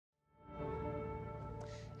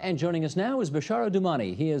And joining us now is Beshara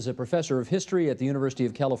Doumani. He is a professor of history at the University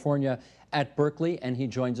of California at Berkeley, and he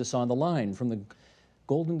joins us on the line from the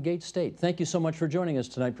Golden Gate State. Thank you so much for joining us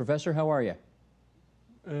tonight, Professor. How are you?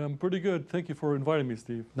 I'm pretty good. Thank you for inviting me,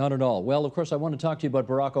 Steve. Not at all. Well, of course, I want to talk to you about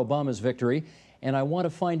Barack Obama's victory, and I want to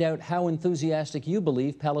find out how enthusiastic you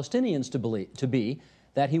believe Palestinians to be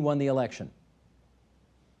that he won the election.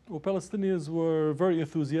 Well, Palestinians were very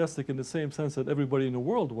enthusiastic in the same sense that everybody in the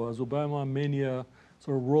world was. Obama mania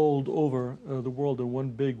sort of rolled over the world in one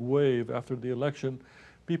big wave after the election.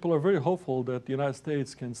 People are very hopeful that the United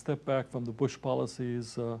States can step back from the Bush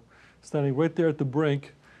policies, standing right there at the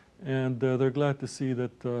brink, and they're glad to see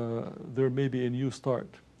that there may be a new start.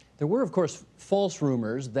 There were, of course, false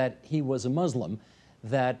rumors that he was a Muslim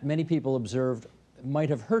that many people observed might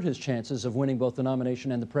have hurt his chances of winning both the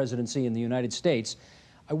nomination and the presidency in the United States.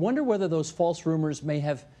 I wonder whether those false rumors may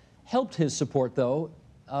have helped his support, though,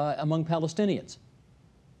 among Palestinians.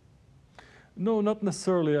 No, not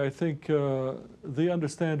necessarily. I think they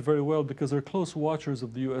understand very well, because they're close watchers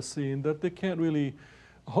of the U.S. scene, that they can't really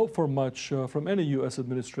hope for much from any U.S.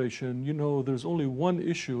 administration. You know, there's only one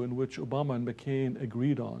issue in which Obama and McCain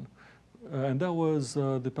agreed on, and that was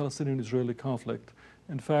the Palestinian-Israeli conflict.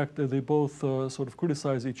 In fact, they both sort of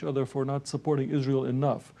criticize each other for not supporting Israel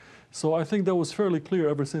enough. So I think that was fairly clear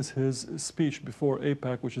ever since his speech before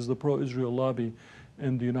AIPAC, which is the pro-Israel lobby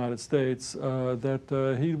in the United States,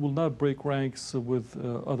 that he will not break ranks with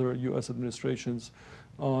other U.S. administrations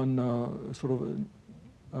on sort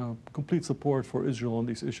of complete support for Israel on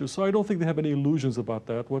these issues. So I don't think they have any illusions about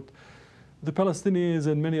that. What the Palestinians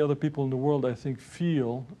and many other people in the world, I think,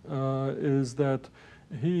 feel is that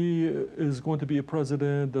he is going to be a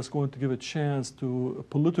president that's going to give a chance to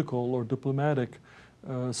political or diplomatic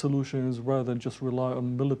solutions rather than just rely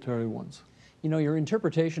on military ones. You know, your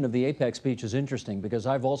interpretation of the AIPAC speech is interesting, because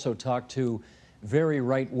I've also talked to very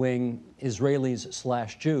right-wing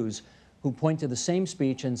Israelis/Jews who point to the same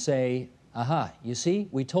speech and say, aha, you see,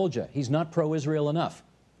 we told you, he's not pro-Israel enough.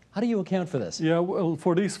 How do you account for this? Yeah, well,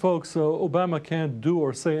 for these folks, Obama can't do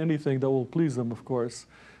or say anything that will please them, of course,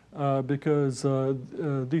 because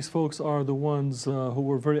these folks are the ones who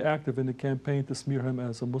were very active in the campaign to smear him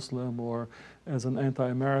as a Muslim or as an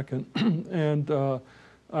anti-American. And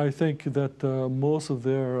I think that most of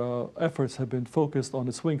their efforts have been focused on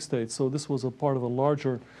the swing states. So this was a part of a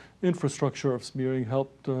larger infrastructure of smearing,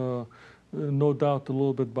 helped no doubt a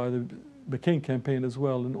little bit by the McCain campaign as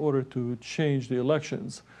well, in order to change the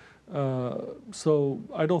elections. So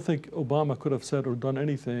I don't think Obama could have said or done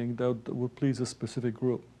anything that would please a specific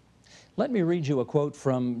group. Let me read you a quote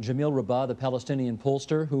from Jamil Rabah, the Palestinian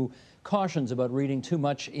pollster, who cautions about reading too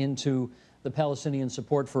much into the Palestinian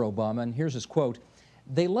support for Obama. And here's his quote.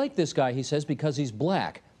 They like this guy, he says, because he's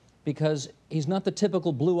black, because he's not the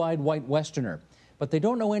typical blue-eyed white Westerner. But they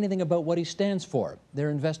don't know anything about what he stands for. They're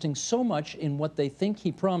investing so much in what they think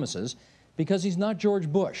he promises because he's not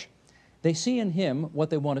George Bush. They see in him what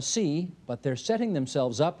they want to see, but they're setting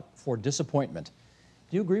themselves up for disappointment.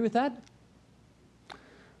 Do you agree with that?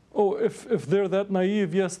 Oh, if they're that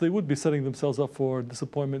naive, yes, they would be setting themselves up for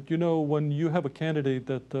disappointment. You know, when you have a candidate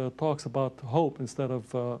that talks about hope instead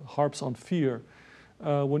of harps on fear,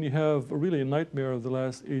 when you have really a nightmare of the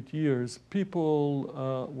last 8 years,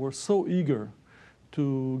 people were so eager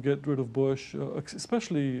to get rid of Bush,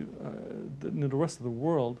 especially in the rest of the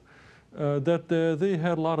world, that they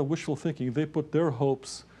had a lot of wishful thinking. They put their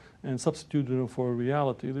hopes and substituted them for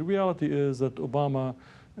reality. The reality is that Obama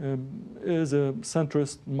is a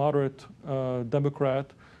centrist, moderate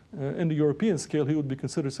Democrat. In the European scale, he would be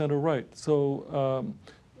considered center-right. So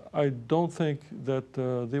I don't think that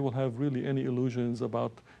they will have really any illusions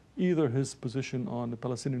about either his position on the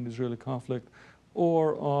Palestinian-Israeli conflict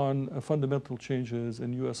or on fundamental changes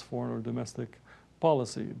in U.S. foreign or domestic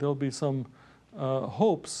policy. There'll be some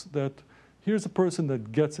hopes that here's a person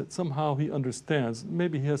that gets it. Somehow he understands.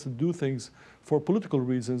 Maybe he has to do things for political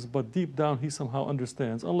reasons, but deep down he somehow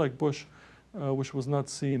understands. Unlike Bush, which was not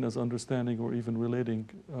seen as understanding or even relating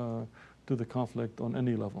to the conflict on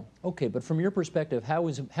any level. Okay, but from your perspective,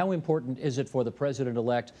 how important is it for the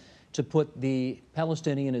president-elect to put the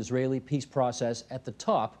Palestinian-Israeli peace process at the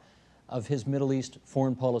top of his Middle East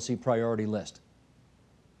foreign policy priority list?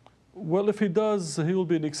 Well, if he does, he will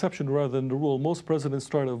be an exception rather than the rule. Most presidents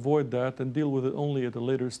try to avoid that and deal with it only at a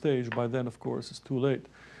later stage. By then, of course, it's too late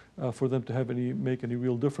for them to make any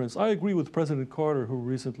real difference. I agree with President Carter, who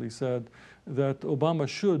recently said that Obama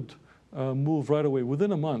should move right away,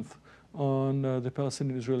 within a month, on the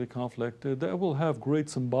Palestinian-Israeli conflict. That will have great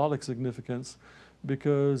symbolic significance,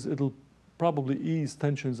 because it'll probably ease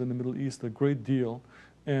tensions in the Middle East a great deal,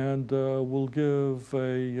 and will give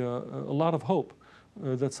a lot of hope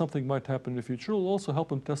that something might happen in the future. It will also help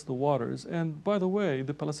them test the waters. And by the way,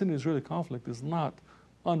 the Palestinian-Israeli conflict is not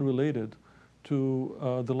unrelated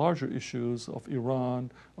to the larger issues of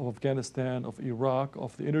Iran, of Afghanistan, of Iraq,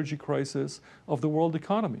 of the energy crisis, of the world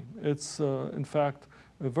economy. It's, in fact,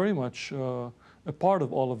 very much a part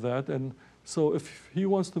of all of that. And so if he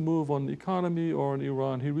wants to move on the economy or on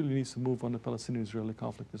Iran, he really needs to move on the Palestinian-Israeli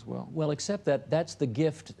conflict as well. Well, except that that's the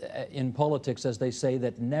gift in politics, as they say,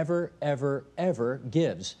 that never, ever, ever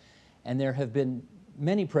gives. And there have been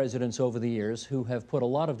many presidents over the years who have put a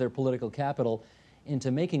lot of their political capital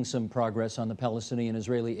into making some progress on the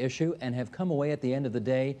Palestinian-Israeli issue and have come away at the end of the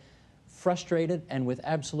day frustrated and with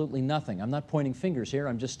absolutely nothing. I'm not pointing fingers here,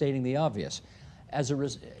 I'm just stating the obvious. As a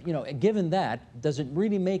given that, does it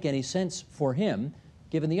really make any sense for him,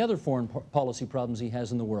 given the other foreign policy problems he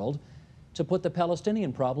has in the world, to put the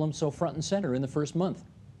Palestinian problem so front and center in the first month?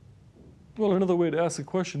 Well, another way to ask the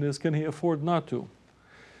question is, can he afford not to?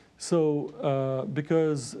 So,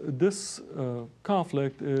 because this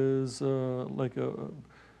conflict is like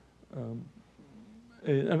an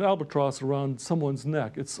albatross around someone's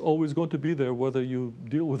neck. It's always going to be there whether you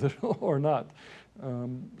deal with it or not.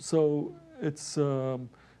 So it's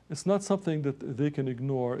not something that they can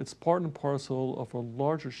ignore. It's part and parcel of a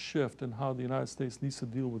larger shift in how the United States needs to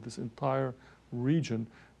deal with this entire region.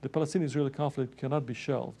 The Palestinian-Israeli conflict cannot be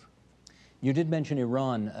shelved. You did mention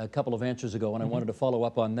Iran a couple of answers ago, and I wanted to follow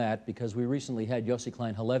up on that because we recently had Yossi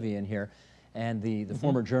Klein Halevi in here, and the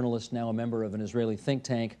former journalist, now a member of an Israeli think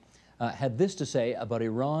tank, had this to say about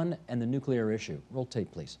Iran and the nuclear issue. Roll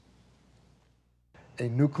tape, please. A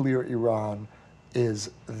nuclear Iran is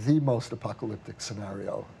the most apocalyptic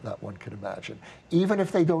scenario that one can imagine. Even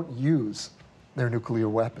if they don't use their nuclear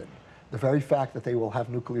weapon, the very fact that they will have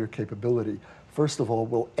nuclear capability, first of all,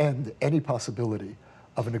 will end any possibility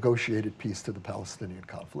of a negotiated peace to the Palestinian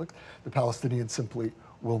conflict. The Palestinians simply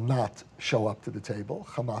will not show up to the table.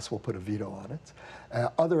 Hamas will put a veto on it.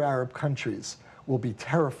 Other Arab countries will be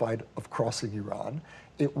terrified of crossing Iran.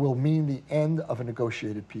 It will mean the end of a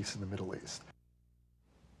negotiated peace in the Middle East.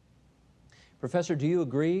 Professor, do you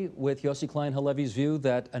agree with Yossi Klein Halevi's view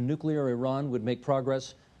that a nuclear Iran would make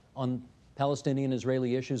progress on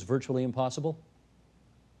Palestinian-Israeli issues virtually impossible?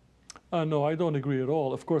 No, I don't agree at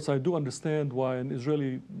all. Of course, I do understand why an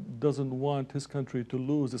Israeli doesn't want his country to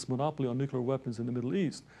lose its monopoly on nuclear weapons in the Middle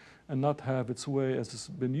East and not have its way as it's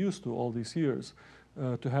been used to all these years.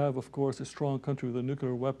 To have, of course, a strong country with a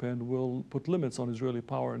nuclear weapon will put limits on Israeli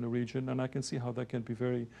power in the region, and I can see how that can be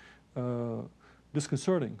very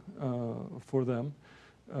disconcerting for them.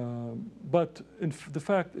 But the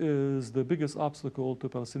fact is the biggest obstacle to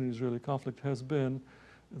Palestinian-Israeli conflict has been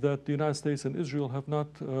that the United States and Israel have not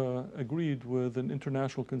agreed with an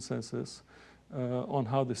international consensus on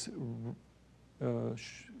how this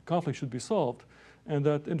conflict should be solved, and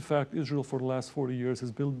that, in fact, Israel for the last 40 years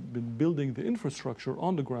has been building the infrastructure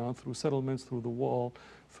on the ground through settlements, through the wall,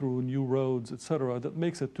 through new roads, etc., that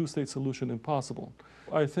makes a two-state solution impossible.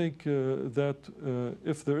 I think that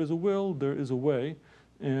if there is a will, there is a way,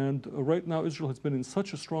 and right now Israel has been in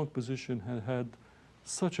such a strong position and had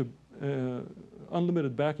such a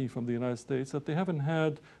unlimited backing from the United States that they haven't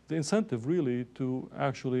had the incentive really to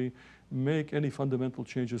actually make any fundamental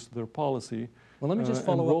changes to their policy. Well, let me just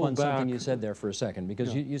follow up on something you said there for a second,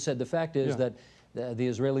 because you said the fact is that the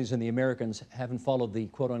Israelis and the Americans haven't followed the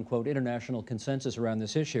quote-unquote international consensus around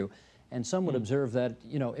this issue, and some would observe that,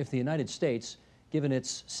 you know, if the United States, given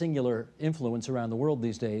its singular influence around the world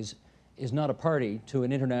these days, is not a party to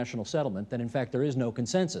an international settlement, then in fact there is no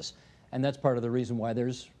consensus. And that's part of the reason why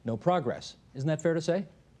there's no progress. Isn't that fair to say?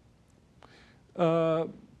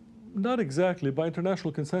 Not exactly. By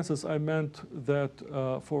international consensus, I meant that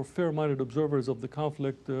for fair-minded observers of the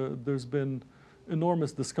conflict, there's been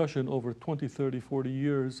enormous discussion over 20, 30, 40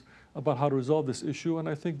 years about how to resolve this issue, and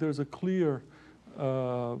I think there's a clear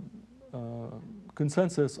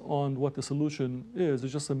consensus on what the solution is.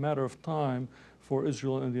 It's just a matter of time for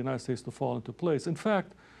Israel and the United States to fall into place. In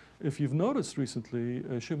fact, if you've noticed recently,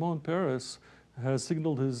 Shimon Peres has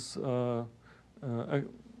signaled his,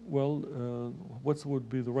 what would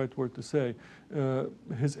be the right word to say,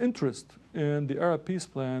 his interest in the Arab peace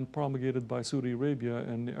plan promulgated by Saudi Arabia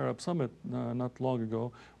and the Arab Summit not long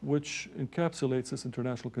ago, which encapsulates this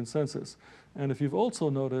international consensus. And if you've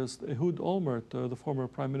also noticed, Ehud Olmert, the former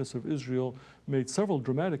Prime Minister of Israel, made several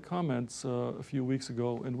dramatic comments a few weeks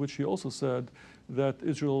ago in which he also said that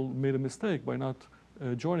Israel made a mistake by not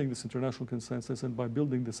joining this international consensus and by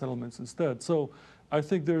building the settlements instead. So I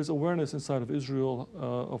think there is awareness inside of Israel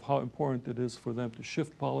of how important it is for them to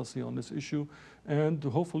shift policy on this issue, and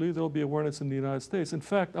hopefully there will be awareness in the United States. In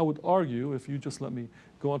fact, I would argue, if you just let me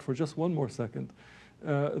go on for just one more second,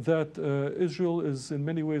 that Israel is in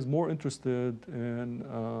many ways more interested in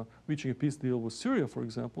reaching a peace deal with Syria, for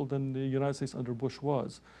example, than the United States under Bush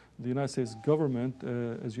was. The United States government,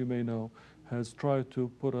 as you may know, has tried to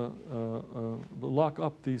put lock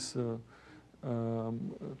up these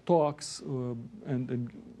talks and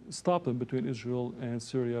stop them between Israel and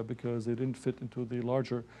Syria because they didn't fit into the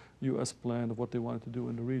larger U.S. plan of what they wanted to do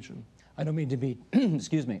in the region. I don't mean to be,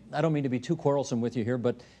 excuse me, I don't mean to be too quarrelsome with you here,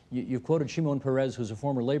 but you've quoted Shimon Peres, who's a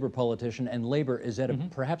former labor politician, and labor is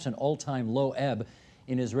at perhaps an all-time low ebb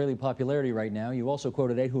in Israeli popularity right now. You also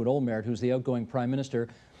quoted Ehud Olmert, who's the outgoing prime minister,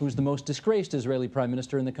 who's the most disgraced Israeli prime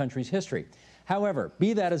minister in the country's history. However,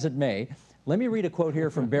 be that as it may, let me read a quote here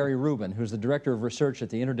from Barry Rubin, who's the director of research at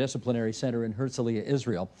the Interdisciplinary Center in Herzliya,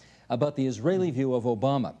 Israel, about the Israeli view of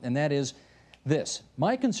Obama, and that is this: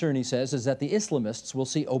 my concern, he says, is that the Islamists will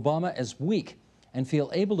see Obama as weak and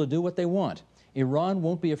feel able to do what they want. Iran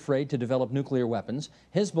won't be afraid to develop nuclear weapons,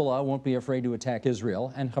 Hezbollah won't be afraid to attack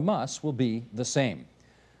Israel, and Hamas will be the same.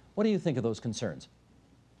 What do you think of those concerns?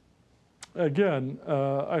 Again,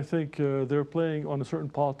 I think they're playing on a certain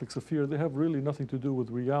politics of fear. They have really nothing to do with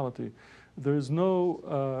reality. There is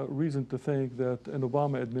no reason to think that an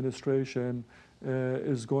Obama administration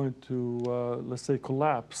is going to, let's say,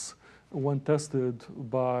 collapse when tested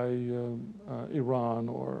by Iran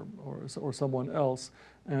or someone else,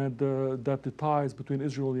 and that the ties between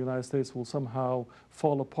Israel and the United States will somehow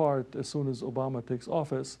fall apart as soon as Obama takes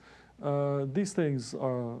office. These things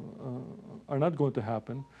are not going to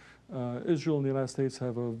happen. Israel and the United States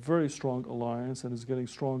have a very strong alliance and is getting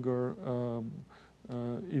stronger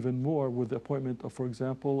even more with the appointment of, for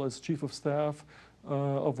example, as chief of staff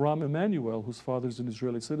of Rahm Emanuel, whose father is an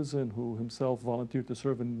Israeli citizen, who himself volunteered to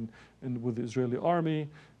serve with the Israeli army,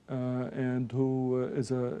 and who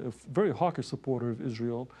is a very hawkish supporter of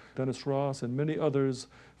Israel. Dennis Ross and many others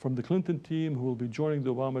from the Clinton team who will be joining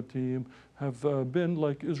the Obama team have been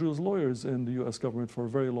like Israel's lawyers in the U.S. government for a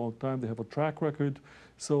very long time. They have a track record.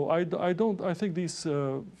 So I think these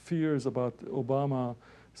fears about Obama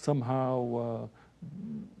somehow,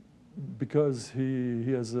 because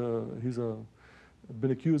he's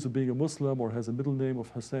been accused of being a Muslim or has a middle name of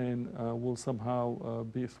Hussein, will somehow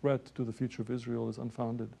be a threat to the future of Israel is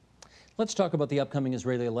unfounded. Let's talk about the upcoming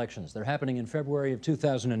Israeli elections. They're happening in February of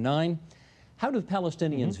 2009. How do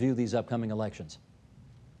Palestinians view these upcoming elections?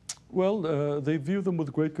 Well, they view them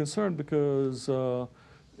with great concern because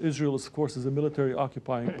Israel, of course, is a military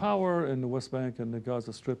occupying power in the West Bank and the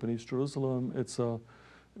Gaza Strip and East Jerusalem.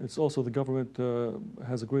 It's also the government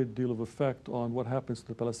has a great deal of effect on what happens to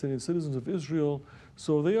the Palestinian citizens of Israel.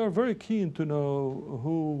 So they are very keen to know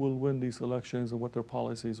who will win these elections and what their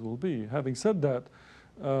policies will be. Having said that,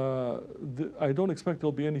 I don't expect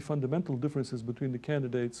there'll be any fundamental differences between the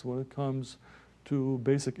candidates when it comes to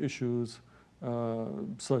basic issues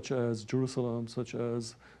such as Jerusalem, such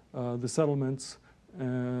as the settlements,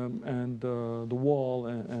 and the wall,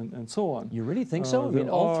 and so on. You really think so? I mean,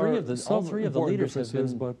 all three of the leaders have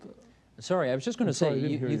been. But sorry, I was just going to say,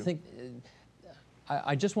 you think.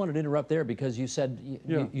 I just wanted to interrupt there because you said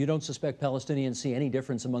you don't suspect Palestinians see any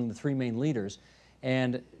difference among the three main leaders,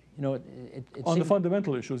 and you know it on the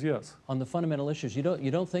fundamental issues, yes. On the fundamental issues, you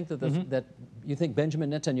don't think that that you think Benjamin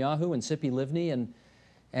Netanyahu and Tzipi Livni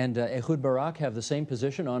and Ehud Barak have the same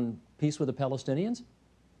position on peace with the Palestinians?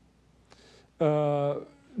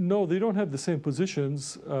 No, they don't have the same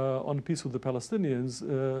positions on peace with the Palestinians,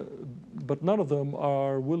 but none of them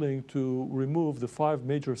are willing to remove the 5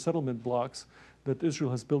 major settlement blocks that Israel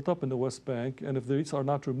has built up in the West Bank, and if these are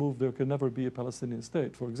not removed, there can never be a Palestinian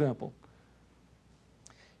state, for example.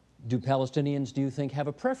 Do Palestinians, do you think, have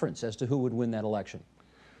a preference as to who would win that election?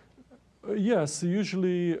 Yes,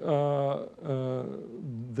 usually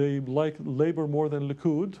they like Labor more than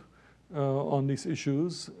Likud on these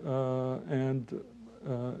issues, and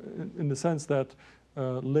in the sense that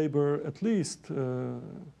Labor, at least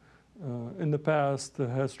in the past,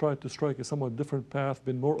 has tried to strike a somewhat different path,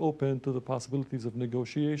 been more open to the possibilities of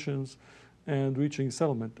negotiations and reaching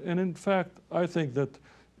settlement. And in fact, I think that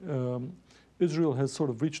Israel has sort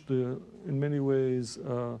of reached, in many ways,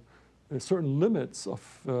 certain limits of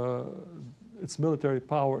its military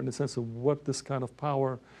power in the sense of what this kind of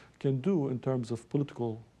power can do in terms of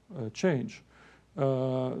political change.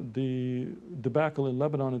 The debacle in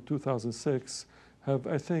Lebanon in 2006 have,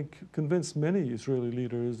 I think, convinced many Israeli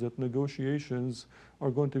leaders that negotiations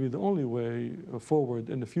are going to be the only way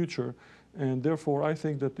forward in the future. And therefore, I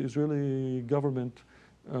think that the Israeli government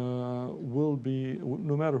will be,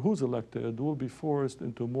 no matter who's elected, will be forced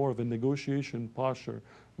into more of a negotiation posture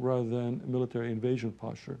rather than a military invasion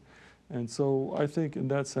posture. And so I think in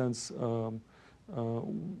that sense,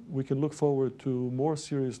 we can look forward to more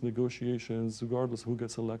serious negotiations regardless of who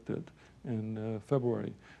gets elected in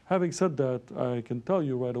February. Having said that, I can tell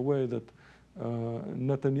you right away that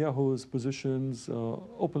Netanyahu's positions,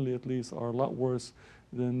 openly at least, are a lot worse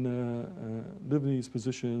than Lebanese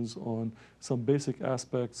positions on some basic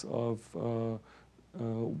aspects of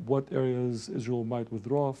what areas Israel might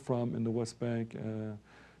withdraw from in the West Bank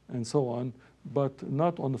and so on, but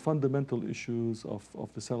not on the fundamental issues of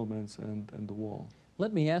the settlements and the wall.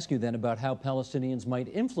 Let me ask you then about how Palestinians might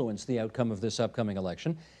influence the outcome of this upcoming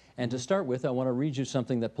election. And to start with, I want to read you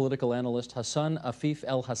something that political analyst Hassan Afif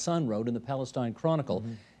El-Hassan wrote in the Palestine Chronicle,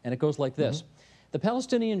 and it goes like this. The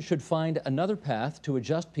Palestinians should find another path to a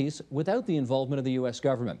just peace without the involvement of the U.S.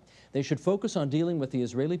 government. They should focus on dealing with the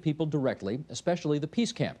Israeli people directly, especially the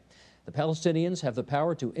peace camp. The Palestinians have the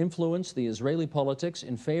power to influence the Israeli politics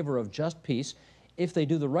in favor of just peace if they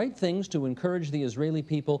do the right things to encourage the Israeli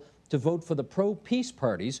people to vote for the pro-peace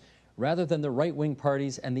parties rather than the right-wing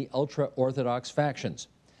parties and the ultra-Orthodox factions.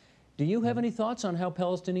 Do you have any thoughts on how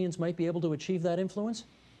Palestinians might be able to achieve that influence?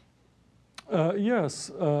 Yes,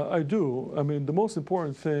 I do. I mean, the most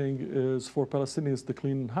important thing is for Palestinians to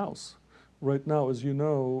clean house. Right now, as you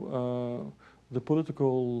know, the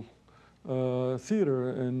political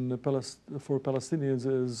theater for Palestinians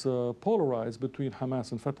is polarized between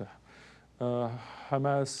Hamas and Fatah.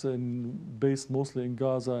 Hamas based mostly in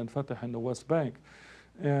Gaza and Fatah in the West Bank.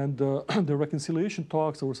 And the reconciliation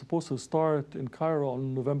talks that were supposed to start in Cairo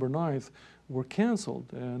on November 9th were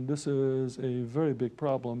canceled. And this is a very big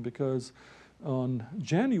problem because on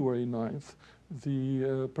January 9th,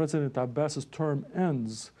 the President Abbas's term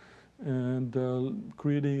ends, and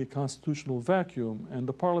creating a constitutional vacuum. And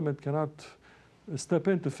the parliament cannot step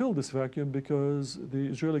in to fill this vacuum because the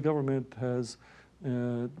Israeli government has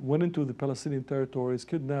went into the Palestinian territories,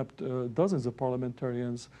 kidnapped dozens of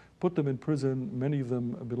parliamentarians, put them in prison, many of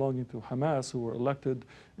them belonging to Hamas, who were elected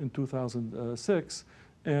in 2006.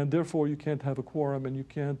 And therefore, you can't have a quorum and you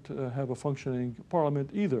can't have a functioning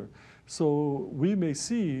parliament either. So we may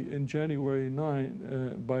see in January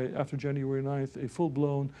 9, after January 9th, a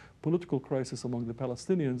full-blown political crisis among the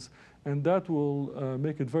Palestinians, and that will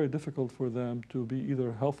make it very difficult for them to be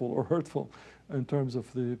either helpful or hurtful in terms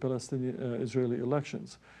of the Palestinian-Israeli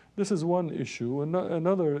elections. This is one issue.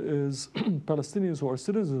 Another is Palestinians who are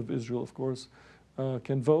citizens of Israel, of course,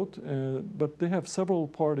 can vote, but they have several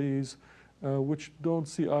parties which don't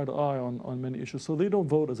see eye to eye on many issues, so they don't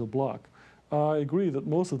vote as a bloc. I agree that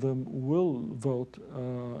most of them will vote,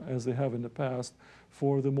 as they have in the past,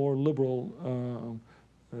 for the more liberal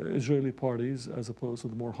Israeli parties as opposed to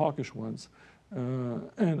the more hawkish ones.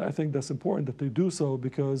 And I think that's important that they do so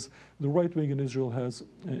because the right wing in Israel has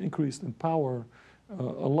increased in power a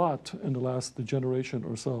lot in the last generation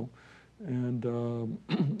or so. And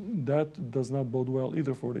that does not bode well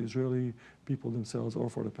either for the Israeli people themselves or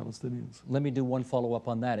for the Palestinians. Let me do one follow-up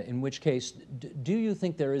on that, in which case, do you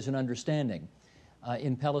think there is an understanding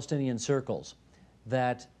in Palestinian circles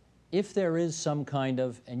that if there is some kind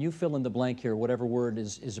of, and you fill in the blank here, whatever word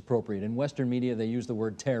is appropriate. In Western media, they use the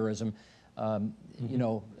word terrorism. You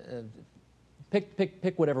know,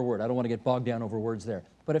 pick whatever word. I don't want to get bogged down over words there.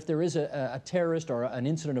 But if there is a terrorist or an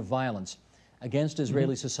incident of violence against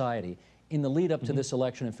Israeli society in the lead up to this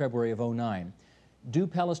election in February of '09, do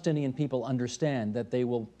Palestinian people understand that they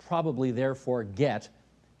will probably therefore get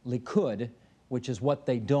Likud, which is what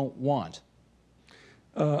they don't want?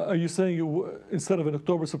 Are you saying instead of an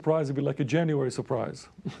October surprise, it'd be like a January surprise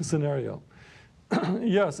scenario?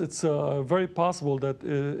 Yes, it's very possible that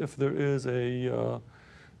if there is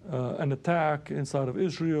an attack inside of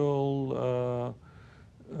Israel,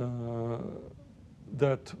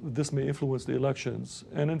 that this may influence the elections.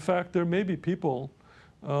 And in fact, there may be people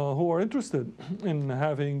who are interested in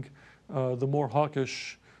having the more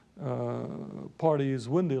hawkish parties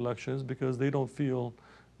win the elections because they don't feel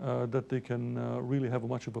that they can really have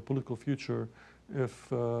much of a political future if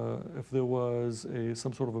there was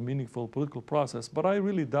some sort of a meaningful political process. But I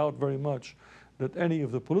really doubt very much that any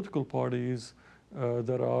of the political parties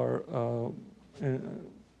that are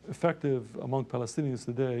effective among Palestinians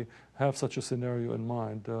today have such a scenario in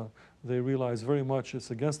mind. They realize very much it's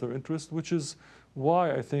against their interest, which is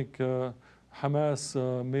why I think Hamas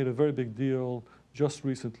made a very big deal just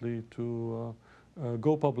recently to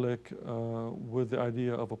go public with the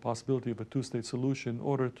idea of a possibility of a two-state solution in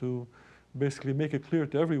order to basically make it clear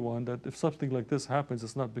to everyone that if something like this happens,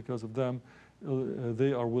 it's not because of them.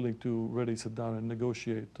 They are willing to really sit down and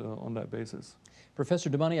negotiate on that basis. Professor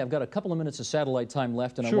Doumani, I've got a couple of minutes of satellite time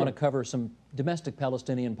left, and I want to cover some domestic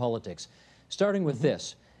Palestinian politics. Starting with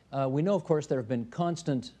this, we know, of course, there have been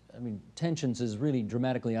constant I mean, tensions is really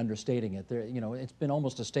dramatically understating it. There, you know, it's been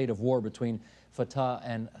almost a state of war between Fatah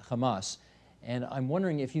and Hamas. And I'm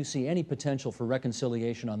wondering if you see any potential for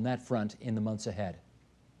reconciliation on that front in the months ahead.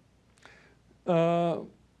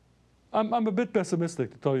 I'm a bit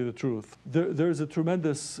pessimistic, to tell you the truth. There's a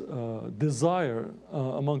tremendous desire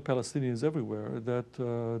among Palestinians everywhere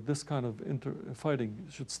that this kind of fighting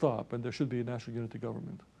should stop and there should be a national unity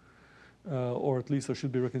government. Or at least there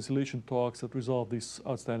should be reconciliation talks that resolve these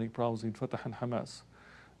outstanding problems in Fatah and Hamas.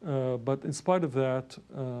 But in spite of that,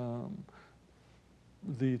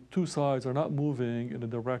 the two sides are not moving in a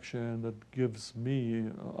direction that gives me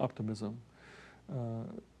optimism.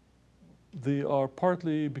 They are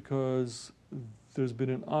partly because there's been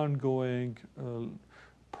an ongoing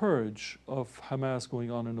purge of Hamas going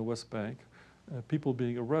on in the West Bank. People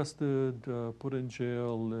being arrested, put in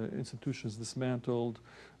jail, institutions dismantled,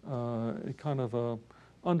 a kind of a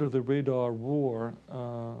under-the-radar war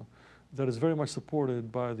that is very much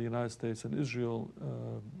supported by the United States and Israel,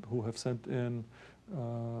 who have sent in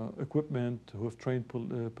equipment, who have trained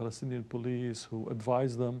Palestinian police, who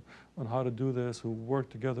advise them on how to do this, who work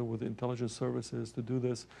together with the intelligence services to do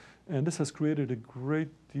this. And this has created a great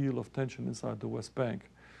deal of tension inside the West Bank.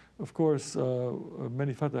 Of course,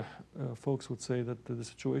 many Fatah folks would say that the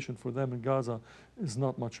situation for them in Gaza is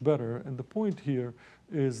not much better. And the point here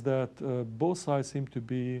is that both sides seem to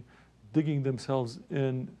be digging themselves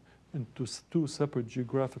into two separate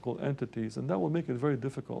geographical entities, and that will make it very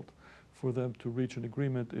difficult for them to reach an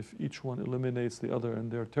agreement if each one eliminates the other in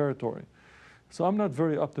their territory. So I'm not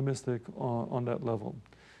very optimistic on that level.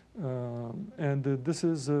 And this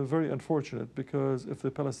is very unfortunate, because if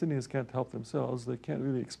the Palestinians can't help themselves, they can't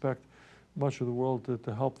really expect much of the world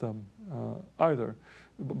to help them either.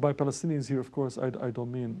 By Palestinians here, of course, I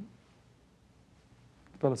don't mean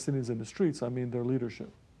Palestinians in the streets, I mean their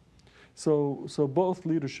leadership. So both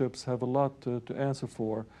leaderships have a lot to answer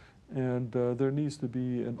for, and there needs to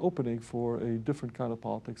be an opening for a different kind of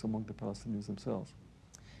politics among the Palestinians themselves.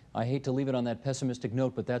 I hate to leave it on that pessimistic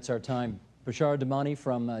note, but that's our time. Beshara Doumani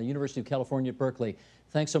from University of California at Berkeley,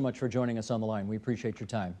 thanks so much for joining us on the line. We appreciate your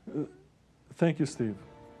time. Thank you, Steve.